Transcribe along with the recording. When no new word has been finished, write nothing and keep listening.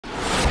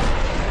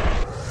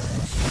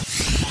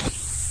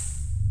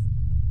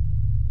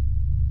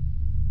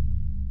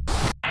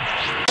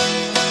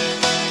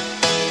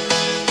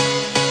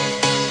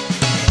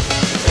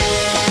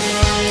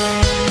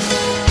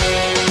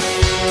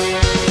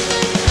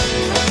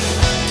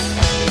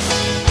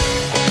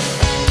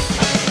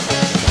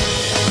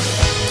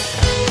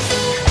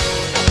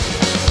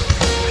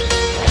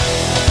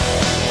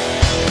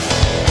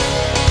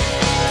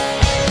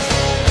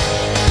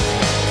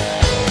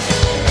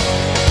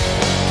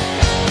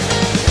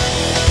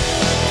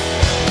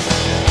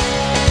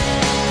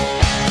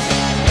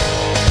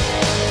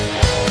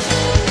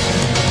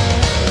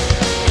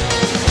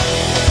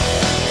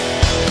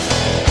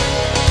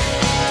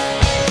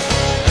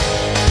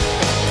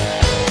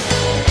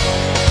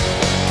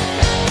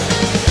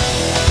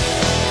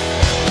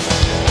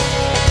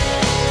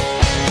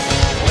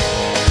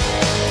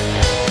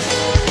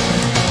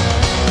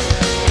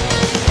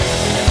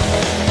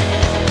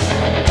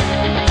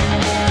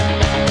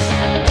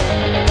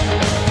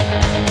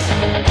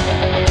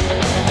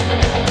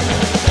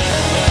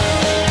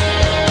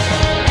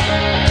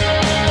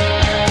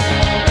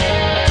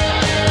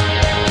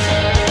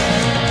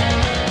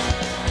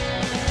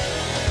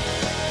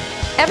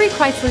every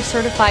Chrysler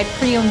certified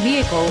pre-owned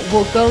vehicle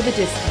will go the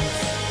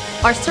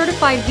distance. Our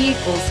certified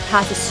vehicles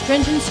pass a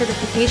stringent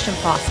certification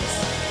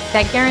process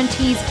that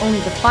guarantees only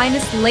the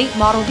finest late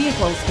model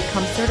vehicles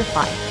become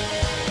certified.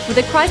 With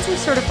a Chrysler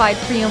certified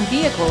pre-owned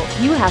vehicle,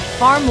 you have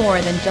far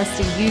more than just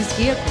a used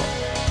vehicle.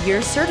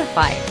 You're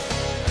certified.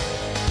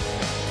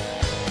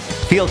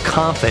 Feel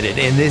confident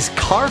in this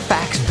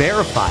Carfax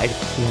verified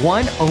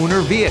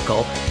one-owner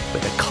vehicle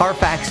with a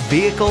Carfax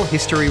Vehicle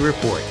History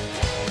Report.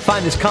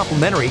 Find this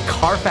complimentary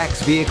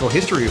Carfax Vehicle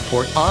History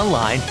Report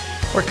online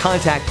or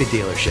contact the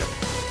dealership.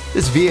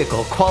 This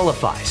vehicle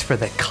qualifies for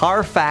the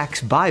Carfax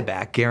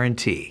Buyback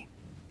Guarantee.